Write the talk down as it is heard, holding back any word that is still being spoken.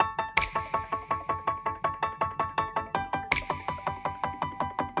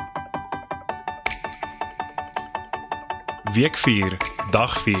Week 4,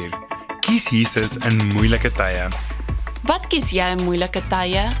 dag 4. Kies Jesus in moeilike tye. Wat kies jy in moeilike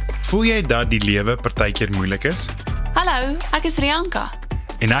tye? Voel jy dat die lewe partykeer moeilik is? Hallo, ek is Rianka.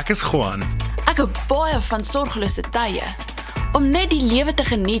 En ek is Juan. Ek hou baie van sorglose tye. Om net die lewe te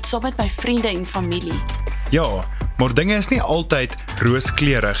geniet saam met my vriende en familie. Ja, maar dinge is nie altyd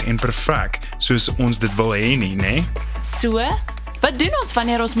rooskleurig en perfek soos ons dit wil hê nie, né? So, wat doen ons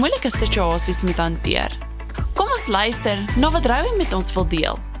wanneer ons moeilike situasies moet hanteer? Kom ons luister na wat Rowie met ons wil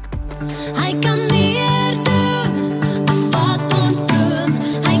deel. Hy kan meer doen as wat ons droom.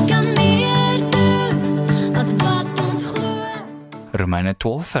 Hy kan meer doen as wat ons glo. Romeine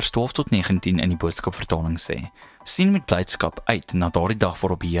 12 vers 12 tot 19 in die boodskapvertaling sê: Sien met blydskap uit na daardie dag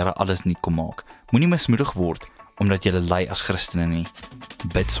waarop die Here alles nuut kom maak. Moenie mismoedig word omdat jy ly as Christene nie.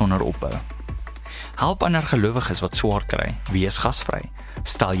 Bid sonder ophou. Help ander gelowiges wat swaar kry. Wees gasvry.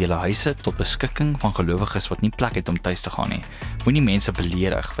 Stel julle huise tot beskikking van gelowiges wat nie plek het om tuis te gaan nie. Moenie mense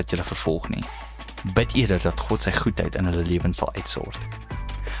beledig wat julle vervolg nie. Bid eerder dat God sy goedheid in hulle lewens sal uitsort.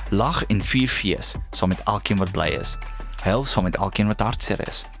 Lag en vier fees saam met elkeen wat bly is. Huil saam met elkeen wat hartseer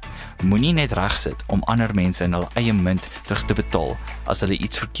is. Moenie net regsit om ander mense in hulle eie munt terug te betaal as hulle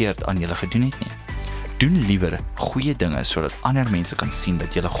iets verkeerd aan julle gedoen het nie. Doen liewer goeie dinge sodat ander mense kan sien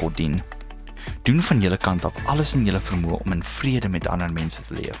dat julle God dien. Doen van julle kant af alles in julle vermoë om in vrede met ander mense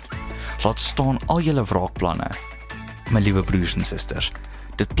te leef. Laat staan al julle wraakplanne. My liewe broers en susters,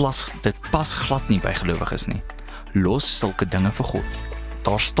 dit pas glad nie by gelowiges nie. Los sulke dinge vir God.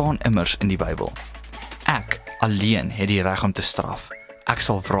 Daar staan immers in die Bybel: Ek alleen het die reg om te straf. Ek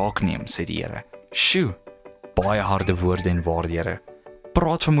sal wraak neem, sê die Here. Sjoe, baie harde woorde en waarhede.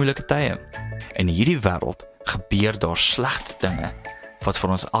 Praat van moeilike tye. In hierdie wêreld gebeur daar slegte dinge wat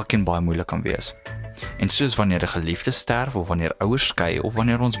vir ons elkeen baie moeilik kan wees. En soos wanneer 'n geliefde sterf of wanneer ouers skei of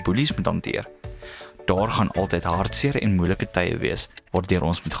wanneer ons boelies moet hanteer, daar gaan altyd hartseer en moeilike tye wees waardeur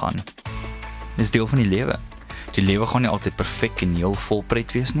ons moet gaan. Dis deel van die lewe. Die lewe gaan nie altyd perfek en heel vol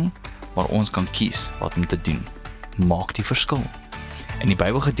pret wees nie, maar ons kan kies wat om te doen. Maak die verskil. In die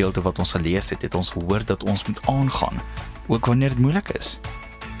Bybelgedeelte wat ons gelees het, het ons gehoor dat ons moet aangaan, ook wanneer dit moeilik is.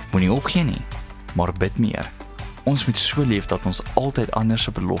 Moenie opgee nie, maar bid meer. Ons moet so leef dat ons altyd ander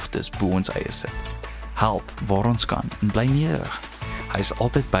se beloftes bo ons eie sit. Help waar ons kan en bly nederig. Hy is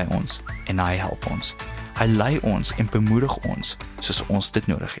altyd by ons en hy help ons. Hy lei ons en bemoedig ons soos ons dit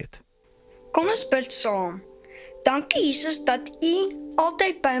nodig het. Kom ons bid saam. Dankie Jesus dat U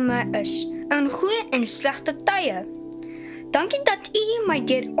altyd by my is, in goeie en slegte tye. Dankie dat U my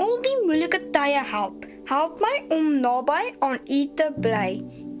deur al die moeilike tye help. Help my om naby aan U te bly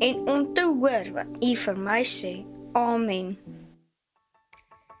en om te hoor wat U vir my sê. Amen.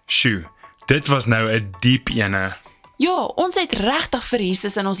 Sjoe, dit was nou 'n diep ene. Ja, ons het regtig vir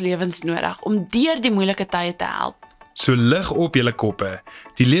Jesus in ons lewens nodig om deur die moeilike tye te help. So lig op julle koppe.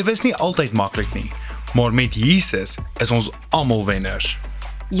 Die lewe is nie altyd maklik nie, maar met Jesus is ons almal wenners.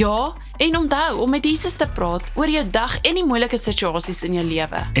 Ja, en onthou om met Jesus te praat oor jou dag en die moeilike situasies in jou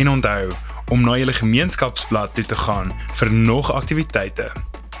lewe. En onthou om na julle gemeenskapsblad toe te gaan vir nog aktiwiteite.